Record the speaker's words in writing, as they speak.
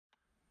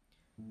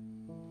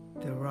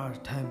There are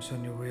times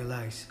when you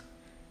realize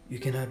you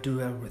cannot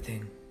do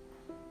everything.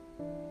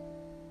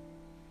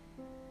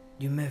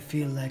 You may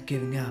feel like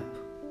giving up.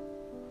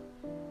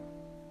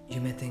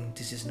 You may think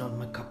this is not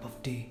my cup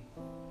of tea.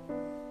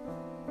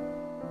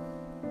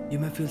 You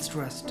may feel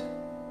stressed.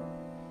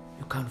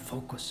 You can't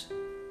focus.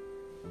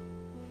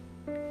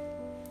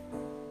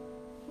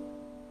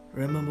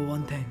 Remember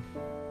one thing.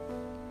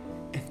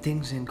 If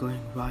things ain't going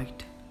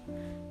right,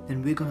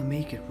 then we're gonna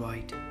make it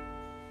right.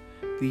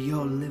 We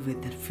all live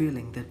with that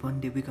feeling that one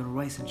day we're gonna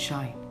rise and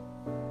shine.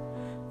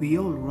 We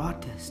all are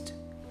artists.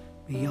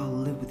 We all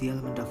live with the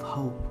element of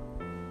hope.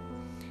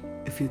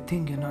 If you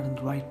think you're not in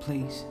the right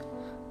place,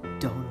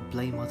 don't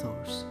blame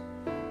others.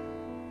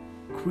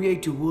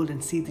 Create your world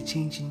and see the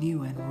change in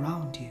you and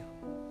around you.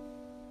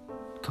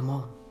 Come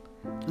on,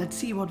 let's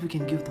see what we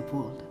can give the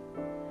world.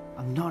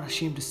 I'm not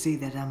ashamed to say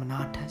that I'm an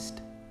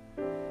artist.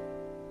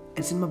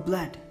 It's in my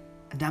blood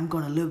and I'm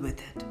gonna live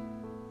with it.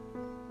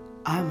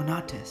 I'm an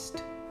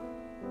artist.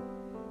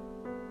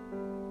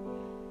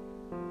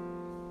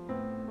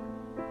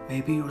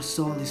 Maybe your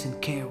soul is in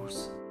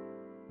chaos.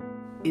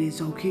 It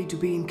is okay to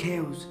be in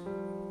chaos.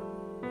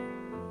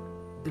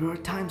 There are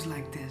times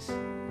like this.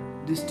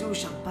 This too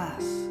shall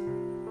pass.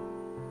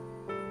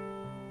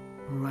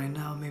 Right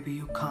now, maybe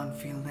you can't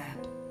feel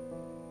that.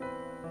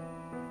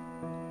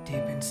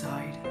 Deep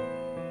inside,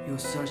 you're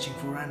searching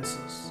for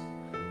answers,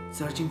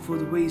 searching for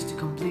the ways to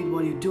complete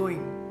what you're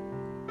doing.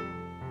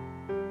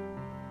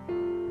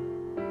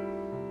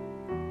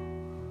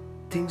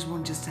 Things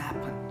won't just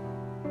happen.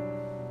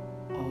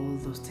 All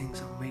those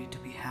things are made to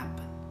be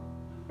happen.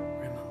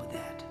 Remember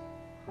that.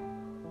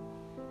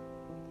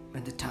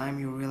 When the time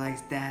you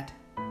realize that,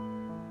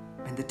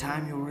 when the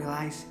time you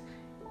realize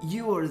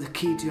you are the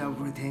key to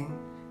everything,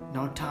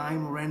 not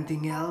time or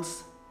anything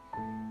else,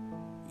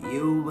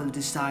 you will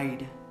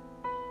decide.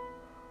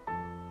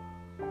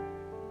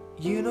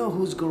 You know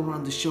who's gonna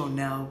run the show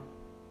now.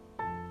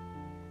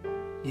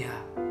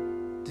 Yeah,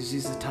 this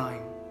is the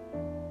time.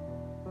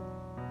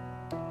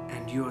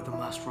 And you're the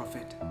master of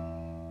it.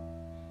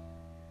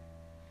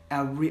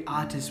 Every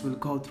artist will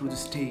go through the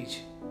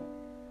stage.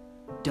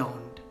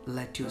 Don't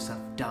let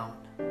yourself down.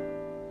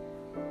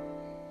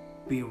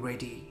 Be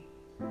ready.